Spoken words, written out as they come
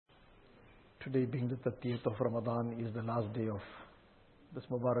Today being the 30th of Ramadan is the last day of this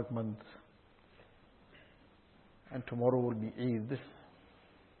Mubarak month, and tomorrow will be Eid.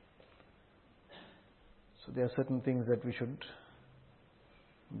 So there are certain things that we should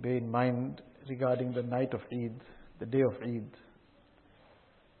bear in mind regarding the night of Eid, the day of Eid.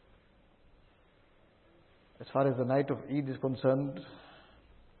 As far as the night of Eid is concerned,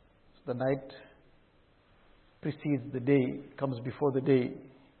 the night precedes the day, comes before the day.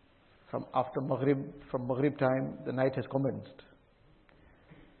 From after Maghrib, from Maghrib time, the night has commenced.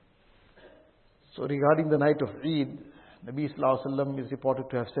 So regarding the night of Eid, Nabi Sallallahu Alaihi Wasallam is reported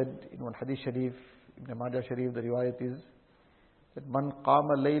to have said in one hadith sharif, Ibn Majah Sharif, the riwayat is that Man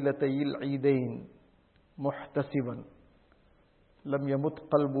qama laylatayil eidain muhtasiban lam yamut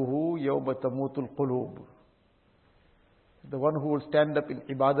qalbuhu yawma tamutul qulub. The one who will stand up in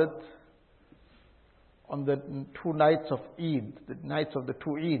ibadat on the two nights of Eid, the nights of the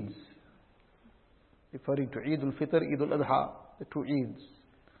two Eids, referring to Eid al-Fitr, Eid al-Adha, the two Eids.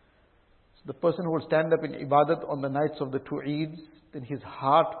 So the person who will stand up in ibadat on the nights of the two Eids, then his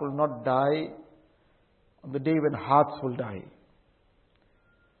heart will not die on the day when hearts will die.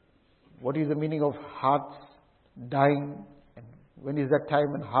 What is the meaning of hearts dying? And when is that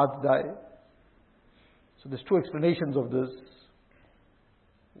time when hearts die? So there's two explanations of this.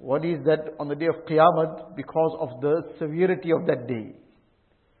 One is that on the day of Qiyamah, because of the severity of that day,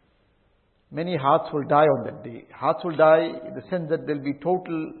 many hearts will die on that day. Hearts will die in the sense that there will be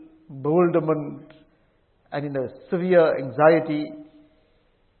total bewilderment and in a severe anxiety.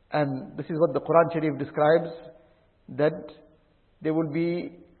 And this is what the Quran Sharif describes, that they will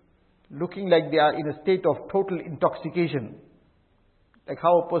be looking like they are in a state of total intoxication. Like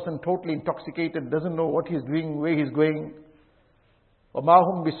how a person totally intoxicated doesn't know what he's doing, where he's going. وَمَا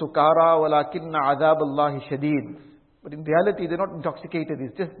هُمْ بِسُكَارَى وَلَكِنَّ عَذَابَ اللَّهِ شَدِيدٌ. But in reality, they're not intoxicated.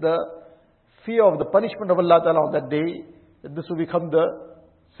 It's just the fear of the punishment of Allah Ta'ala on that day, that this will become the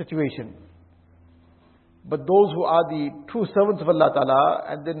situation. But those who are the true servants of Allah Ta'ala,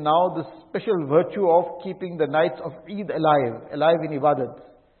 and then now the special virtue of keeping the nights of Eid alive in ibadat.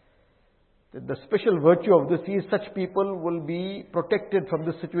 The special virtue of this is such people will be protected from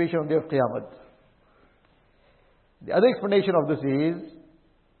this situation on the day of Qiyamah. The other explanation of this is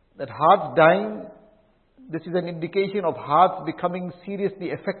that hearts dying, this is an indication of hearts becoming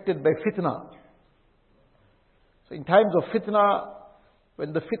seriously affected by fitna. So in times of fitna,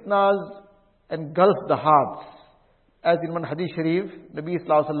 when the fitnas engulf the hearts, as in one hadith sharif, Nabi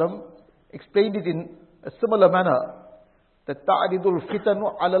Sallallahu Alaihi Wasallam explained it in a similar manner, that تَعْرِضُ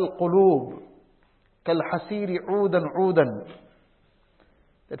الْفِتَنُ عَلَى الْقُلُوبِ كَالْحَسِيرِ عُودًا عُودًا.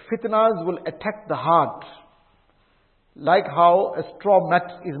 That fitnas will attack the heart, like how a straw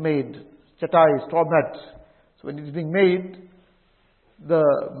mat is made, chatai, straw mat. So when it is being made, the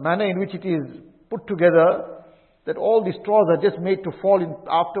manner in which it is put together, that all the straws are just made to fall in,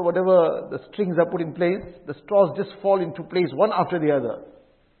 after whatever the strings are put in place, the straws just fall into place one after the other.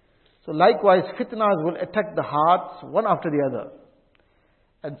 So likewise, fitnas will attack the hearts one after the other.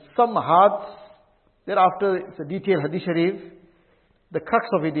 And some hearts, thereafter, it's a detailed hadith sharif, the crux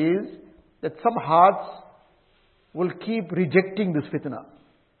of it is that some hearts will keep rejecting this fitna.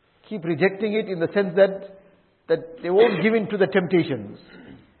 Keep rejecting it in the sense that they won't give in to the temptations.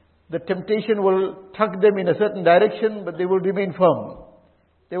 The temptation will tug them in a certain direction, but they will remain firm.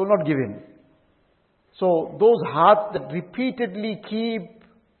 They will not give in. So those hearts that repeatedly keep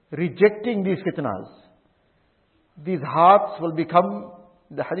rejecting these fitnas, these hearts will become,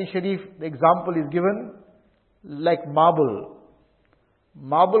 the hadith sharif, the example is given, like marble.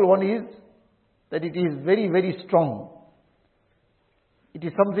 Marble, one is that it is very, very strong. It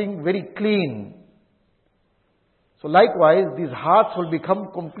is something very clean. So likewise, these hearts will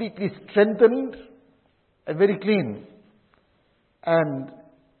become completely strengthened and very clean. And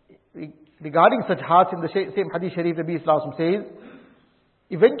regarding such hearts, in the same hadith sharif, Nabi Sallallahu Alaihi Wasallam says,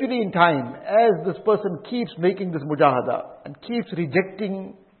 eventually in time, as this person keeps making this mujahada and keeps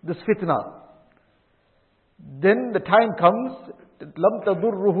rejecting this fitna, then the time comes, لَمْ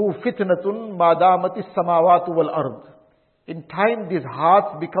تَضُرُّهُ فِتْنَةٌ مَا دَامَتِ السَّمَاوَاتُ وَالْأَرْضِ. In time, these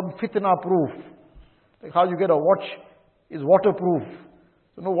hearts become fitna proof. Like how you get a watch is waterproof,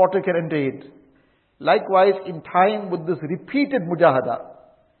 so no water can enter it. Likewise, in time, with this repeated mujahada,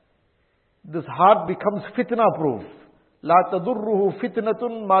 this heart becomes fitna proof. لَا تَضُرُّهُ فِتْنَةٌ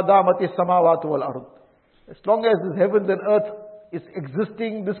مَا دَامَتِ السَّمَاوَاتُ وَالْأَرْضِ. As long as this heavens and earth is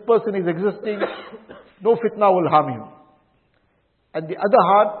existing, this person is existing, no fitna will harm him. And the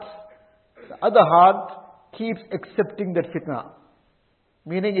other heart keeps accepting that fitna,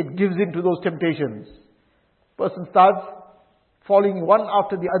 meaning it gives in to those temptations. Person starts falling one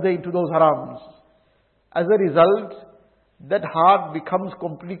after the other into those harams. As a result, that heart becomes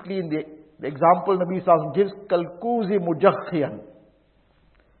completely, in the example Nabi Sallallahu Alaihi Wasallam gives, kalkuzi mujakhiyan,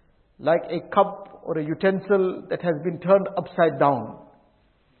 like a cup or a utensil that has been turned upside down.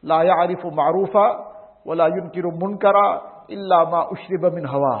 La ya'rifu ma'rufa wa la yunkiru munkara illa ma ushriba min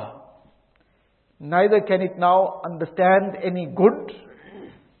hawa. Neither can it now understand any good,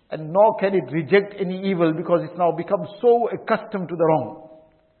 and nor can it reject any evil, because it's now become so accustomed to the wrong.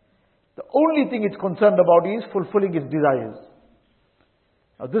 The only thing it's concerned about is fulfilling its desires.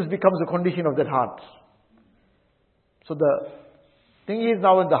 Now this becomes the condition of that heart. So the thing is,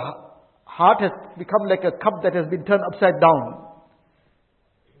 now when the heart has become like a cup that has been turned upside down.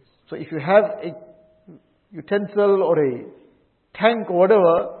 So if you have a utensil or a tank or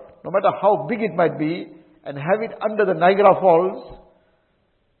whatever, no matter how big it might be, and have it under the Niagara Falls,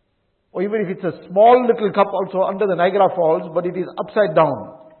 or even if it's a small little cup also under the Niagara Falls, but it is upside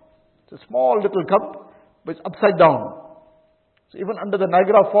down. It's a small little cup, but it's upside down. So even under the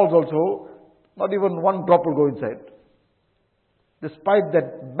Niagara Falls also, not even one drop will go inside. Despite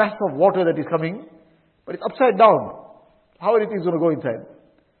that mass of water that is coming, but it's upside down. How anything is going to go inside?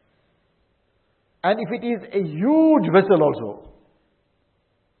 And if it is a huge vessel also,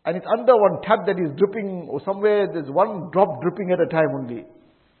 and it's under one tap that is dripping, or somewhere there's one drop dripping at a time only,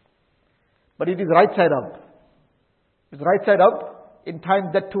 but it is right side up. It's right side up, in time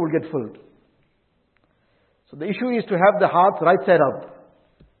that too will get filled. So the issue is to have the heart right side up.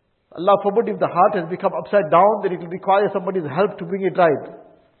 Allah forbid, if the heart has become upside down, then it will require somebody's help to bring it right.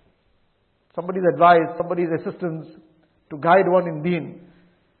 Somebody's advice, somebody's assistance to guide one in deen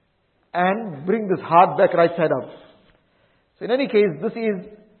and bring this heart back right side up. So in any case, this is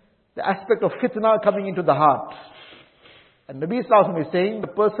the aspect of fitna coming into the heart. And Nabi Sallallahu Alaihi Wasallam is saying, the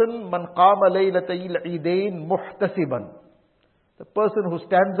person, man qama laylatayil eidain muhtasiban. The person who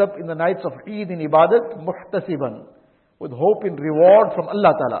stands up in the nights of Eid in ibadat, muhtasiban, with hope in reward from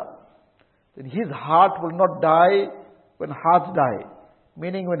Allah Ta'ala, then his heart will not die when hearts die.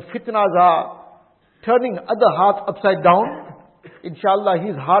 Meaning when fitnas are turning other hearts upside down, inshallah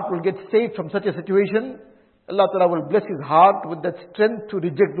his heart will get saved from such a situation. Allah Ta'ala will bless his heart with that strength to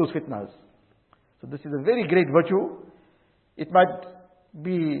reject those fitnas. So this is a very great virtue. It might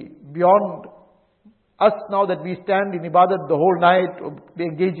be beyond us now that we stand in ibadat the whole night, or be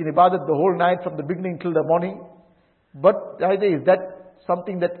engaged in ibadat the whole night from the beginning till the morning. But either is that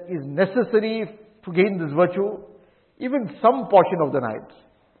something that is necessary to gain this virtue? Even some portion of the night.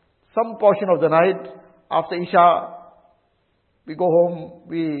 Some portion of the night, after Isha, we go home,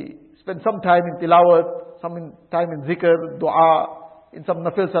 we spend some time in tilawat, some time in zikr, dua, in some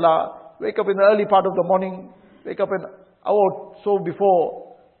nafil salah, wake up in the early part of the morning, wake up an hour or so before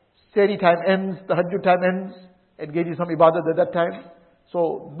Sehri time ends, the Hajj time ends, engage in some ibadat at that time.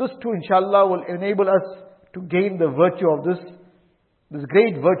 So this too inshallah will enable us to gain the virtue of this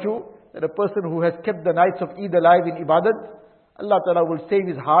great virtue, that a person who has kept the nights of Eid alive in ibadat, Allah Ta'ala will save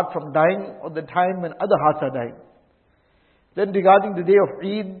his heart from dying on the time when other hearts are dying. Then regarding the day of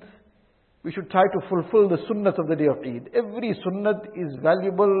Eid, we should try to fulfill the sunnahs of the day of Eid. Every sunnat is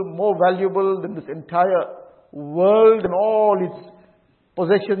valuable, more valuable than this entire world and all its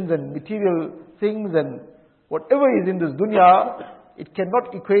possessions and material things and whatever is in this dunya. It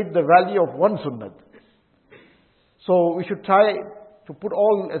cannot equate the value of one sunnat. So we should try to put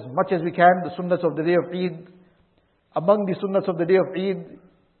all as much as we can the sunnahs of the day of Eid. Among the sunnahs of the day of Eid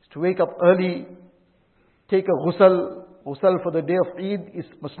is to wake up early, take a ghusl. Ghusl for the day of Eid is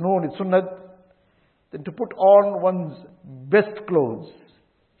masnoon, it's sunnat. Then to put on one's best clothes.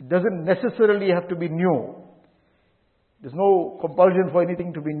 It doesn't necessarily have to be new. There's no compulsion for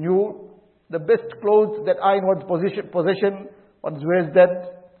anything to be new. The best clothes that are in one's possession, one wears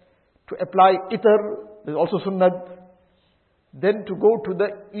that. To apply itar, there's also sunnat. Then to go to the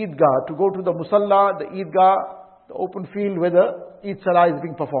Eidgah, to go to the musalla, the Eidgah, the open field where the Eid Salah is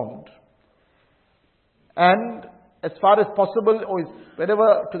being performed. And as far as possible, or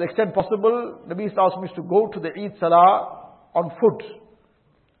whenever, to the extent possible, Nabi Sallallahu Alaihi Wasallam used to go to the Eid Salah on foot.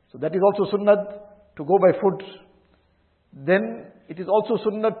 So that is also sunnat, to go by foot. Then it is also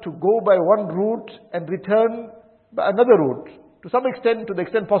sunnat to go by one route and return by another route. To some extent, to the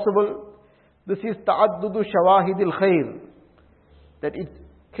extent possible, this is ta'addudu shawahidil khair. That it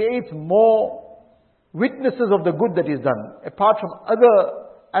creates more witnesses of the good that is done. Apart from other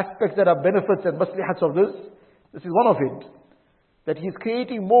aspects that are benefits and maslihats of this is one of it. That he is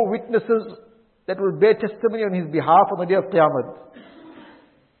creating more witnesses that will bear testimony on his behalf on the day of Qiyamah.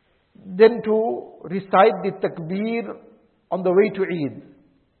 Then to recite the takbir on the way to Eid.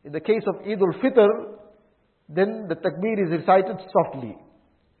 In the case of Eid al-Fitr, then the takbir is recited softly.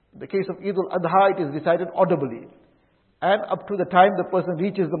 In the case of Eid al-Adha, it is recited audibly. And up to the time the person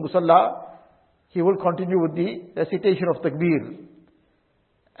reaches the musalla, he will continue with the recitation of takbir.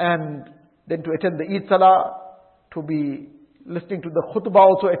 And then to attend the Eid Salah, to be listening to the khutbah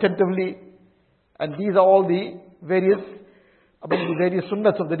also attentively. And these are all the various, among the various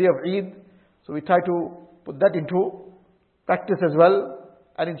sunnats of the day of Eid. So we try to put that into practice as well.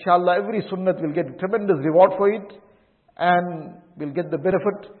 And inshallah, every sunnat will get tremendous reward for it. And we'll get the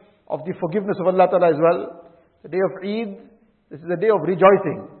benefit of the forgiveness of Allah Ta'ala as well. The day of Eid, this is a day of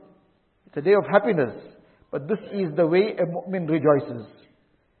rejoicing. It's a day of happiness. But this is the way a mu'min rejoices.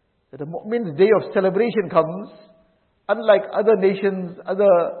 That a mu'min's day of celebration comes, unlike other nations, other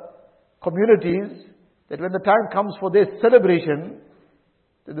communities, that when the time comes for their celebration,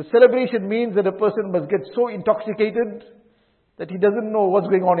 that the celebration means that a person must get so intoxicated that he doesn't know what's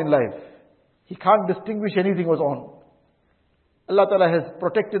going on in life. He can't distinguish anything was on. Allah Ta'ala has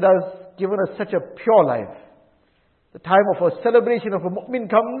protected us, given us such a pure life. The time of a celebration of a mu'min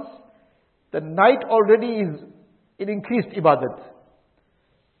comes, the night already is in increased ibadat.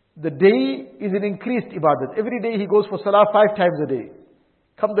 The day is in increased ibadat. Every day he goes for salah 5 times a day.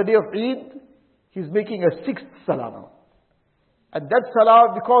 Come the day of Eid, he's making a 6th salah now. And that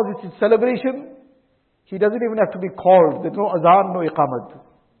salah, because it's his celebration, he doesn't even have to be called. There's no azan, no iqamat.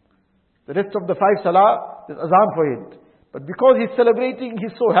 The rest of the 5 salah, there's azan for it. But because he's celebrating,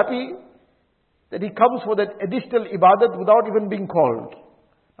 he's so happy that he comes for that additional ibadat without even being called.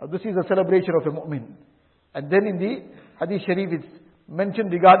 Now this is a celebration of a mu'min. And then in the hadith sharif it's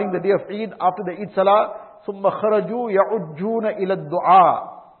mentioned regarding the day of Eid, after the Eid salah, ثُمَّ خَرَجُوا يَعُجُّونَ إِلَى الدُّعَاءِ,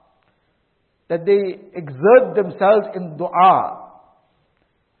 that they exert themselves in dua.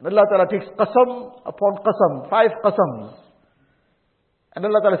 And Allah Ta'ala takes qasam upon qasam, 5 qasams. And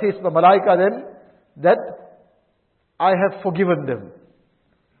Allah Ta'ala says to the malaika then, that I have forgiven them.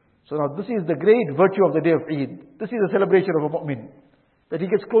 So now this is the great virtue of the day of Eid. This is a celebration of a mu'min, that he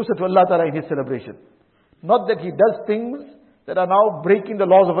gets closer to Allah Ta'ala in his celebration. Not that he does things that are now breaking the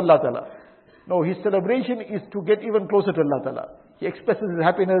laws of Allah Ta'ala. No, his celebration is to get even closer to Allah Ta'ala. He expresses his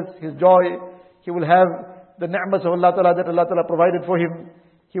happiness, his joy. He will have the ni'mas of Allah Ta'ala that Allah Ta'ala provided for him.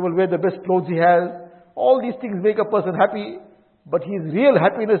 He will wear the best clothes he has. All these things make a person happy. But his real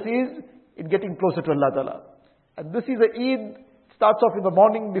happiness is in getting closer to Allah Ta'ala. And this is a Eid, starts off in the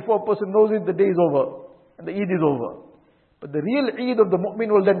morning, before a person knows it, the day is over. And the Eid is over. But the real Eid of the mu'min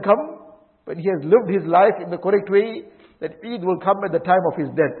will then come when he has lived his life in the correct way. That Eid will come at the time of his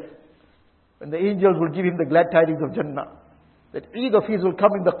death, when the angels will give him the glad tidings of Jannah. That Eid of his will come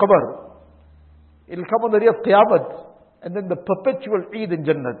in the qabr. It will come on the day of Qiyamah. And then the perpetual Eid in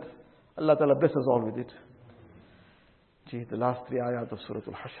Jannat. Allah Ta'ala bless us all with it. Gee, the last 3 ayat of Surah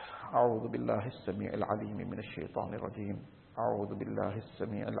Al-Hashr. أعوذ بالله السميع العليم من الشيطان الرجيم. أعوذ بالله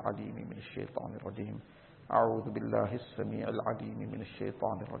السميع العليم من الشيطان الرجيم. أعوذ بالله السميع العليم من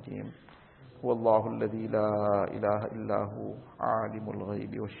الشيطان الرجيم. هو الله الذي لا إله إلا هو عالم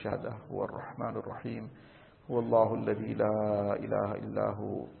الغيب والشهادة هو الرحمن الرحيم. هو الله الذي لا إله إلا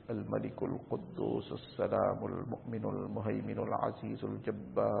هو الملك القدوس السلام المؤمن المهيمن العزيز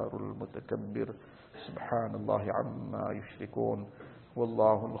الجبار المتكبر سبحان الله عما يشركون.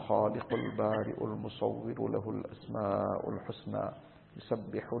 والله الخالق البارئ المصور له الأسماء الحسنى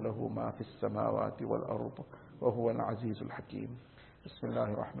يسبح له ما في السماوات والأرض وهو العزيز الحكيم. بسم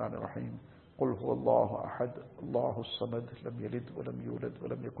الله الرحمن الرحيم. قل هو الله أحد الله الصمد لم يلد ولم يولد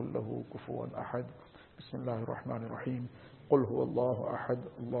ولم يكن له كفوا أحد. بسم الله الرحمن الرحيم. قل هو الله أحد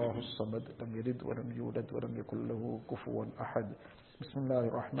الله الصمد لم يلد ولم يولد ولم يكن له كفوا أحد. بسم الله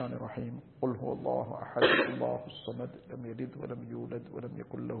الرحمن الرحيم. قل هو الله أحد الله الصمد لم يلد ولم يولد ولم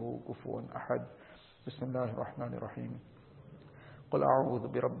يكن له كفوا أحد. بسم الله الرحمن الرحيم. قل أعوذ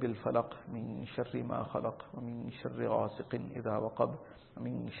برب الفلق من شر ما خلق ومن شر غاسق إذا وقب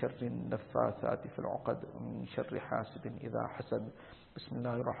ومن شر النفاثات في العقد ومن شر حاسد إذا حسد. بسم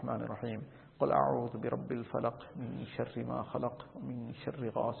الله الرحمن الرحيم. قل أعوذ برب الفلق من شر ما خلق ومن شر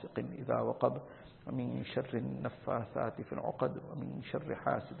غاسق إذا وقب ومن شر النفاثات في العقد ومن شر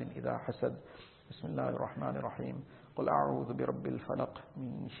حاسد إذا حسد. بسم الله الرحمن الرحيم. قل أعوذ برب الفلق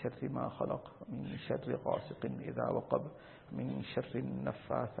من شر ما خلق ومن شر غاسق إذا وقب ومن شر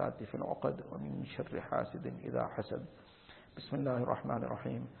النفاثات في العقد ومن شر حاسد إذا حسد. بسم الله الرحمن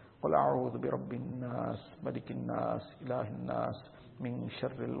الرحيم. قل أعوذ برب الناس ملك الناس إله الناس من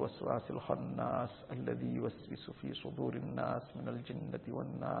شر الوسواس الخناس الذي يوسوس في صدور الناس من الجنة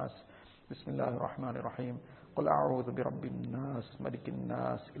والناس. بسم الله الرحمن الرحيم قل أعوذ برب الناس ملك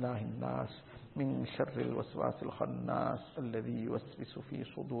الناس إله الناس من شر الوسواس الخناس الذي يوسوس في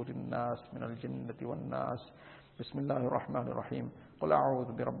صدور الناس من الجنة والناس بسم الله الرحمن الرحيم قل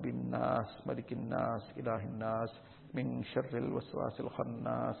أعوذ برب الناس ملك الناس إله الناس من شر الوسواس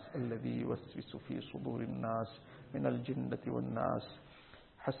الخناس الذي يوسوس في صدور الناس من الجنة والناس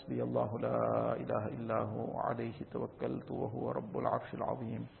حسبي الله لا إله إلا هو عليه توكلت وهو رب العرش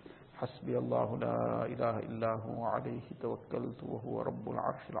العظيم حسبي الله لا إله إلا هو عليه توكلت وهو رب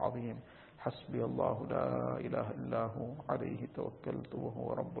العرش العظيم حسبي الله لا إله إلا هو عليه توكلت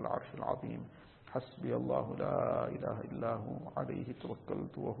وهو رب العرش العظيم حسبي الله لا إله إلا هو عليه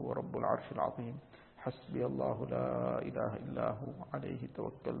توكلت وهو رب العرش العظيم حسبي الله لا إله إلا هو عليه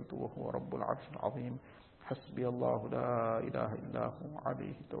توكلت وهو رب العرش العظيم حسبي الله لا إله إلا هو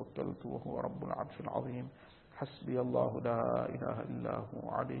عليه توكلت وهو رب العرش العظيم حسبي الله لا إله إلا هو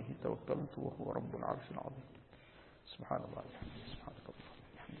عليه توكلت وهو رب العرش العظيم سبحان الله سبحانك اللهم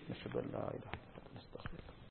وبحمدك نشهد أن لا إله إلا أنت